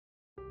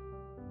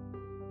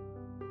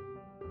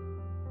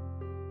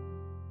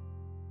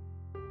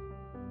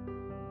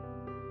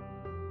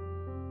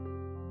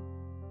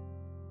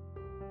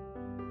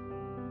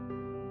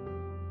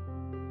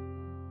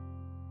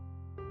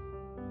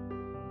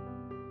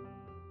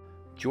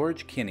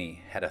George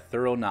Kinney had a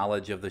thorough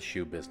knowledge of the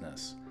shoe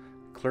business,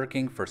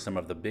 clerking for some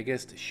of the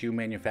biggest shoe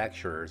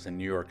manufacturers in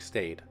New York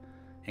State,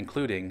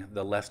 including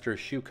the Leicester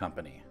Shoe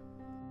Company.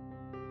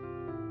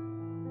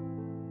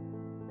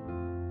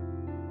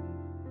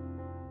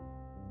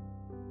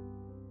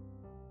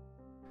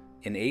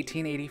 In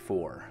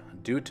 1884,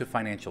 due to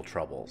financial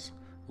troubles,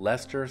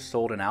 Leicester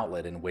sold an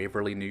outlet in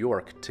Waverly, New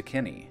York to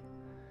Kinney.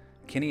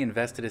 Kinney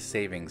invested his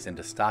savings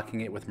into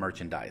stocking it with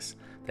merchandise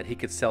that he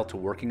could sell to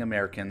working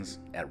Americans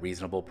at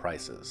reasonable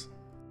prices.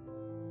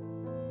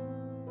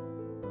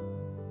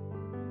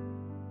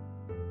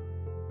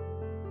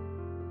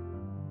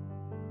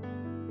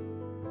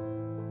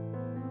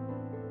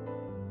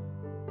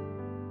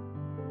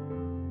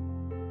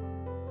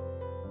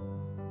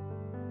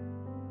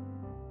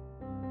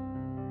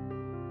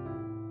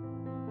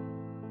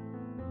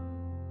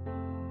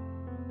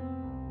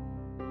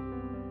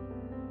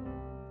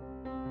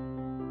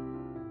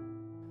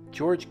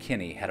 George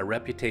Kinney had a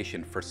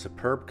reputation for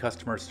superb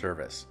customer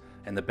service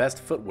and the best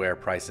footwear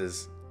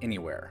prices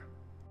anywhere.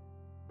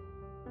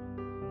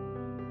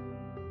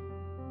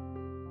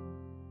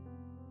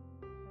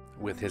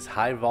 With his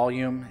high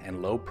volume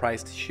and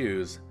low-priced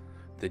shoes,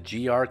 the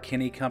G.R.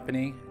 Kinney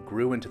Company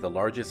grew into the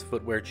largest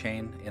footwear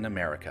chain in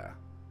America.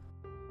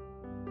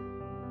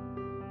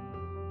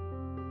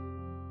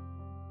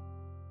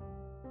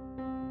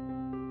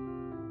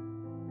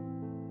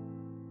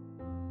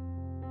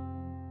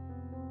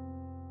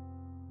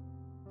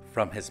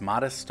 From his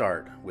modest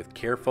start with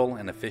careful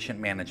and efficient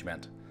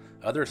management,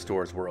 other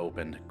stores were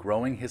opened,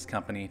 growing his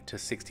company to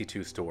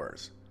 62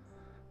 stores.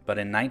 But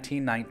in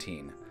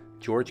 1919,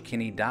 George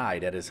Kinney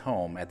died at his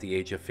home at the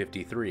age of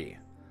 53.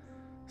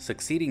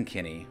 Succeeding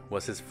Kinney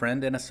was his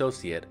friend and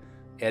associate,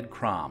 Ed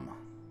Crom.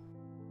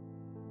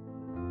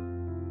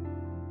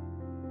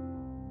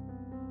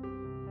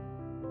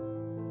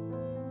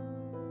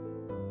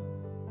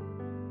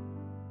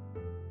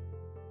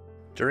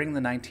 During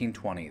the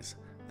 1920s,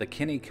 the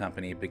Kinney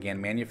Company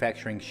began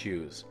manufacturing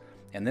shoes,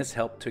 and this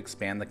helped to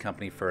expand the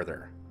company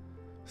further.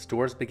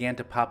 Stores began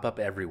to pop up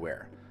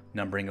everywhere,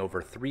 numbering over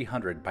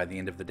 300 by the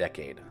end of the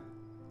decade.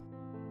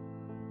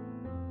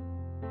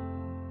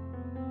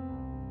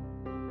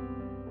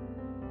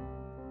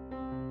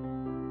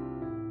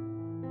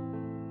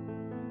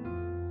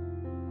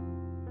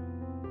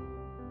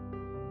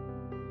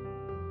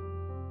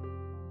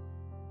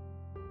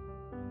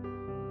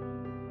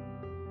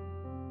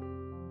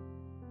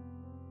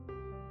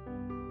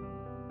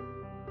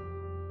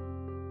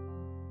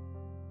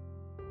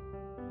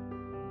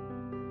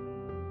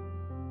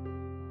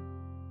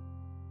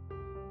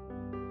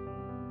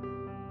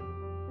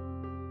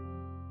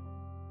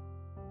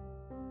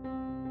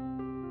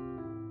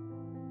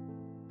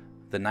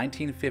 The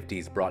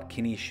 1950s brought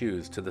Kinney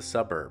shoes to the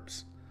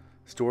suburbs.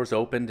 Stores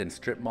opened in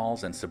strip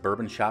malls and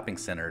suburban shopping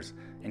centers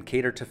and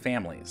catered to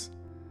families.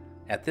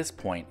 At this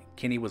point,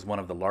 Kinney was one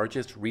of the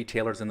largest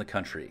retailers in the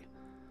country,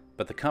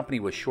 but the company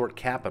was short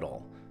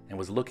capital and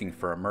was looking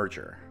for a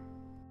merger.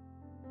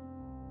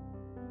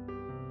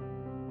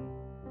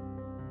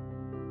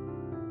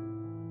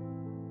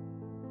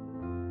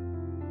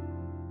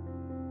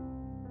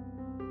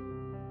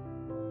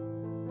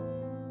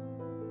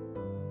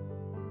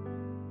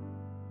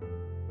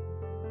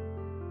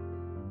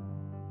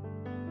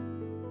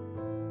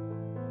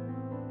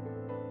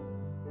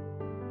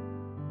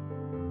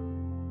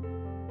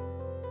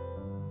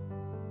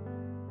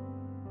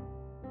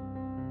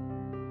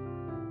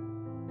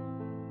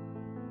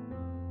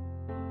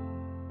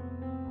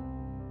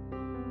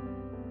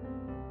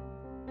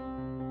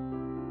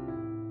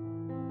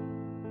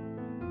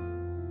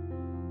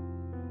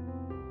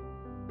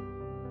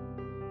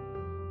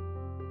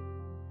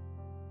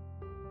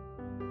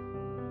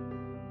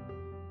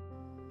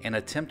 An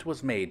attempt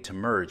was made to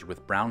merge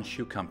with Brown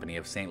Shoe Company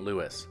of St.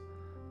 Louis,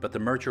 but the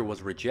merger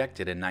was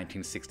rejected in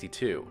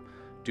 1962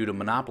 due to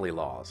monopoly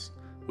laws,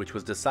 which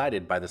was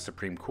decided by the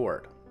Supreme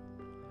Court.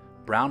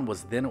 Brown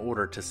was then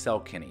ordered to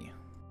sell Kinney.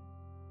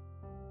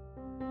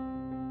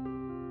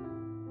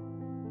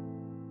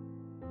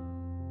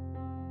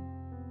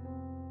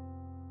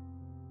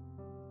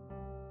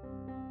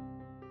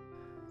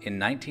 In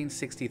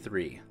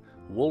 1963,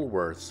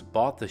 Woolworths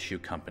bought the shoe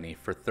company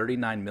for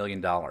 $39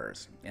 million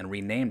and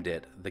renamed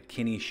it the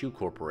Kinney Shoe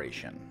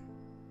Corporation.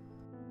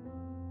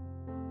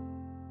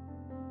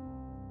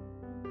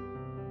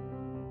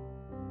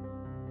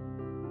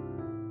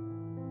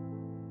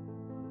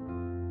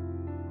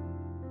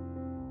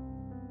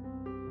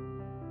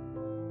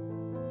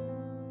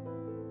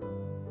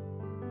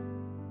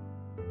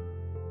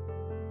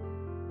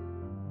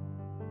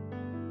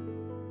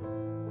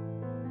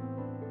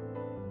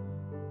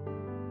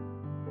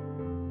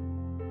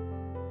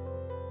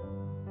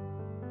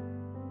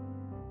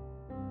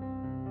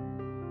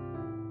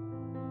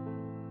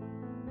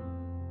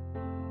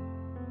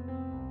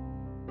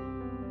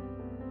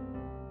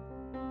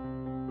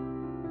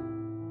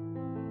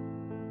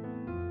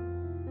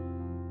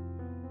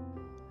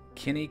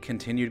 Kinney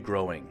continued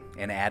growing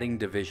and adding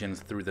divisions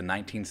through the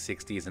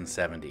 1960s and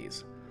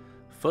 70s.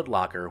 Foot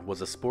Locker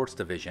was a sports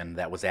division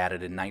that was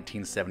added in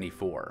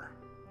 1974.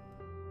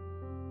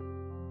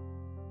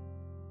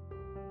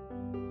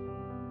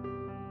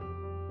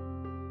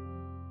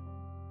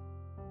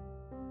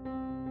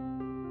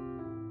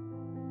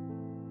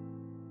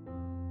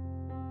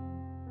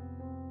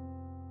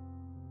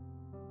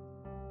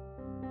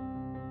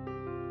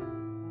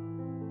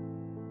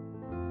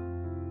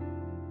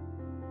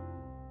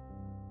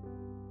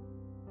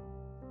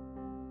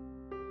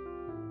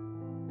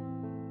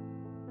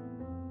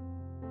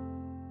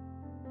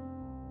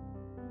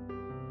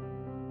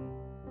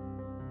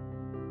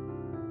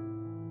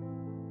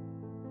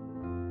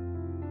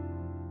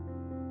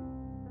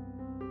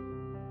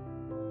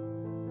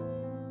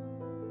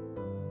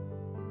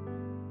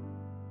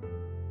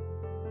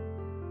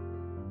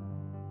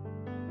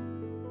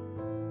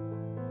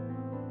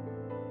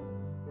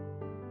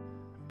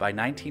 By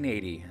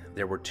 1980,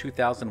 there were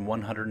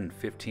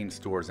 2,115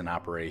 stores in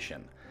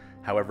operation.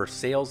 However,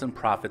 sales and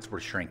profits were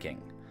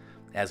shrinking.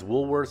 As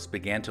Woolworths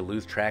began to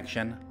lose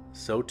traction,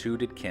 so too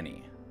did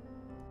Kinney.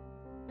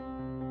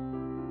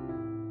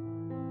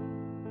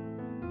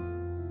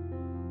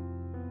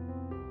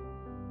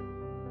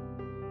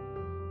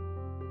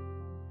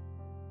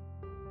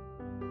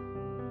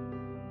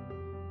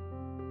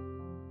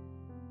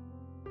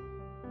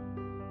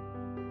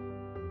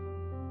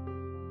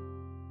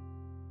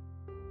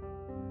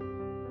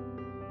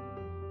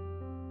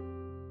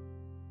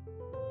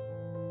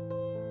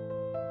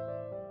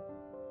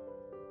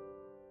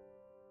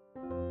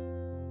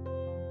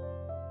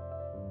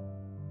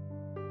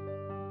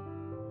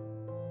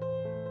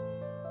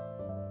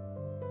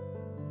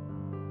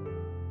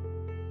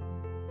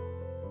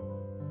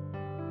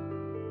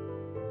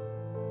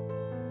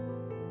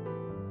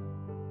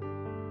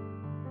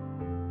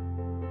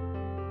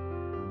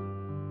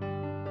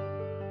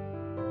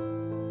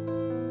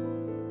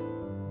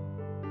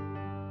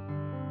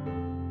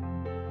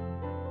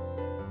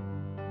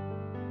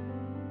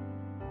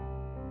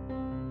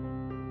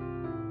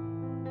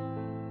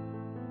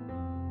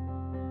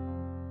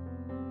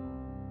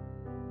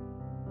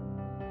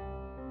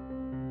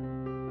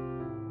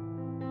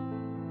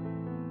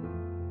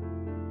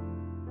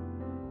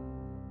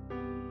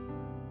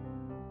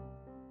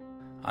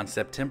 On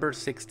September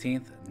 16,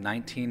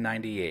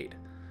 1998,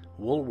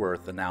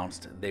 Woolworth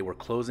announced they were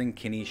closing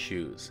Kinney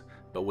Shoes,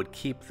 but would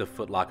keep the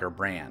Foot Locker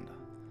brand.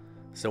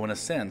 So in a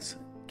sense,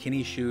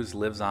 Kinney Shoes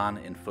lives on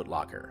in Foot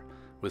Locker,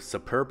 with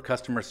superb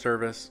customer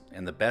service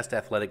and the best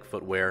athletic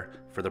footwear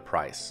for the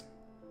price.